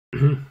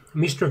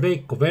Mr.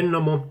 Veikko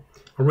Vennamo,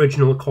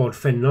 originally called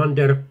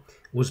Fennander,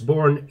 was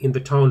born in the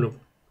town of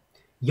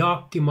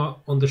Jaakkima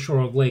on the shore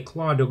of Lake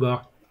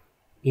Ladoga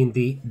in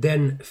the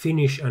then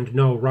Finnish and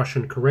now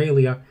Russian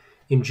Karelia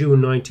in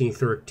June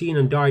 1913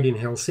 and died in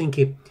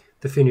Helsinki,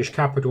 the Finnish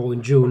capital,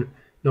 in June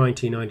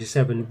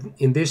 1997.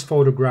 In this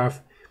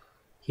photograph,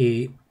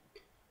 he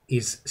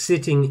is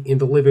sitting in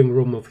the living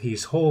room of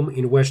his home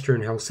in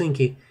western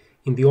Helsinki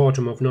in the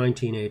autumn of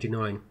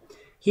 1989.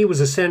 He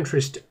was a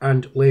centrist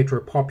and later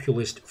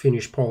populist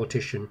Finnish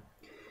politician.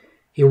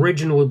 He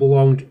originally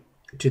belonged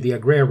to the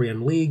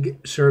Agrarian League,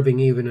 serving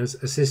even as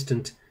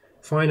assistant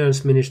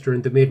finance minister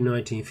in the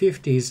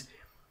mid-1950s,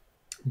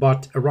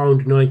 but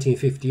around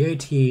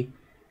 1958 he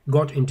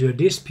got into a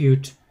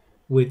dispute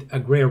with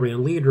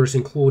agrarian leaders,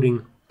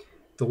 including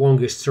the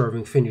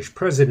longest-serving Finnish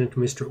president,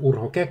 Mr.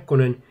 Urho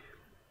Kekkonen.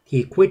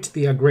 He quit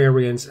the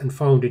agrarians and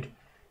founded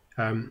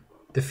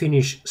the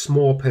Finnish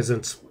Small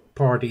Peasants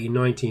Party in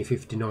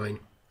 1959.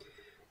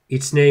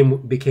 Its name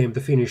became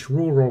the Finnish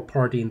Rural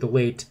Party in the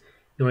late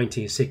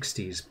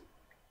 1960s.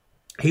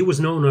 He was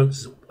known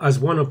as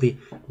one of the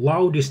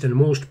loudest and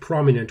most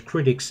prominent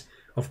critics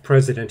of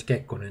President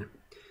Kekkonen.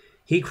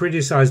 He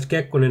criticized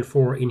Kekkonen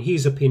for, in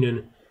his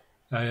opinion,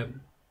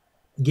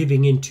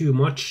 giving in too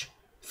much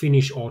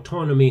Finnish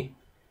autonomy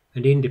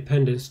and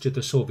independence to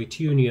the Soviet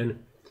Union,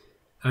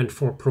 and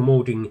for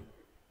promoting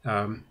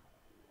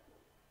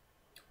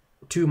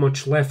too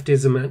much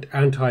leftism and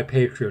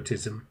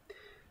anti-patriotism.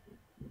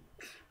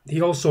 He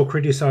also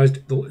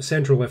criticized the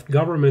center-left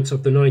governments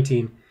of the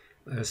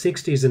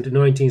 1960s and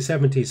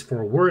 1970s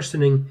for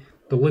worsening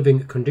the living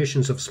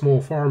conditions of small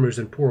farmers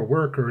and poor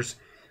workers,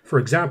 for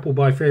example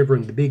by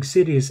favoring the big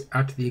cities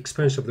at the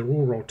expense of the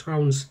rural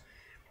towns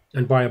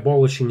and by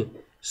abolishing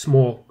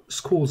small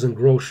schools and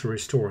grocery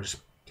stores.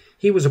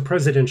 He was a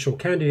presidential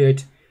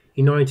candidate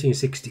in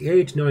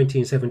 1968,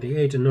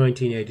 1978 and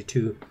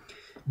 1982.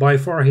 By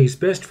far his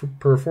best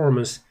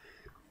performance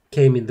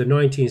came in the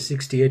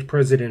 1968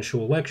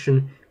 presidential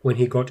election when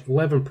he got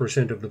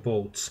 11% of the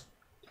votes.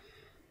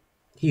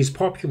 His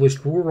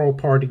populist Rural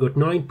Party got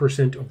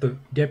 9% of the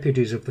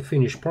deputies of the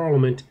Finnish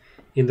parliament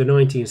in the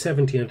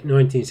 1970 and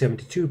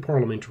 1972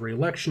 parliamentary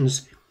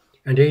elections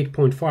and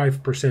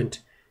 8.5%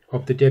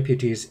 of the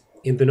deputies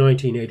in the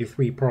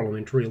 1983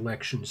 parliamentary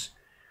elections.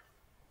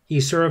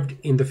 He served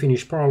in the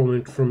Finnish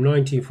parliament from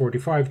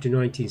 1945 to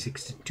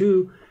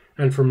 1962,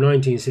 and from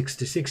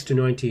 1966 to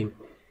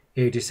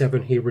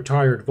 1987 he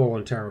retired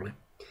voluntarily.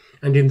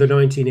 And in the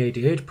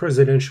 1988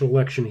 presidential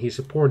election he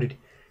supported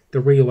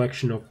the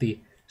re-election of the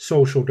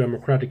Social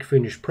Democratic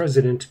Finnish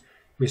president,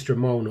 Mr.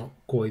 Mauno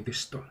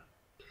Koivisto.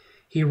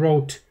 He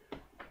wrote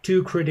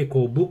 2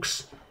 critical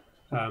books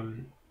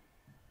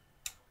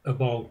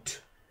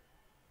about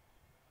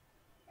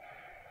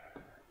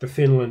the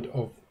Finland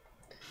of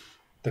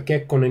the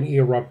Kekkonen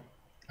era.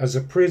 As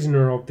a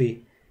prisoner of the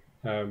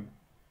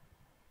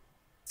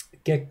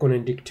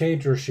Kekkonen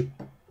dictatorship,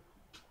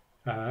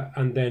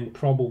 and then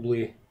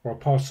probably or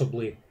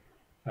possibly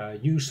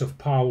use of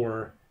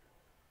power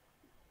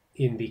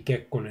in the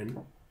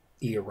Kekkonen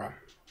era.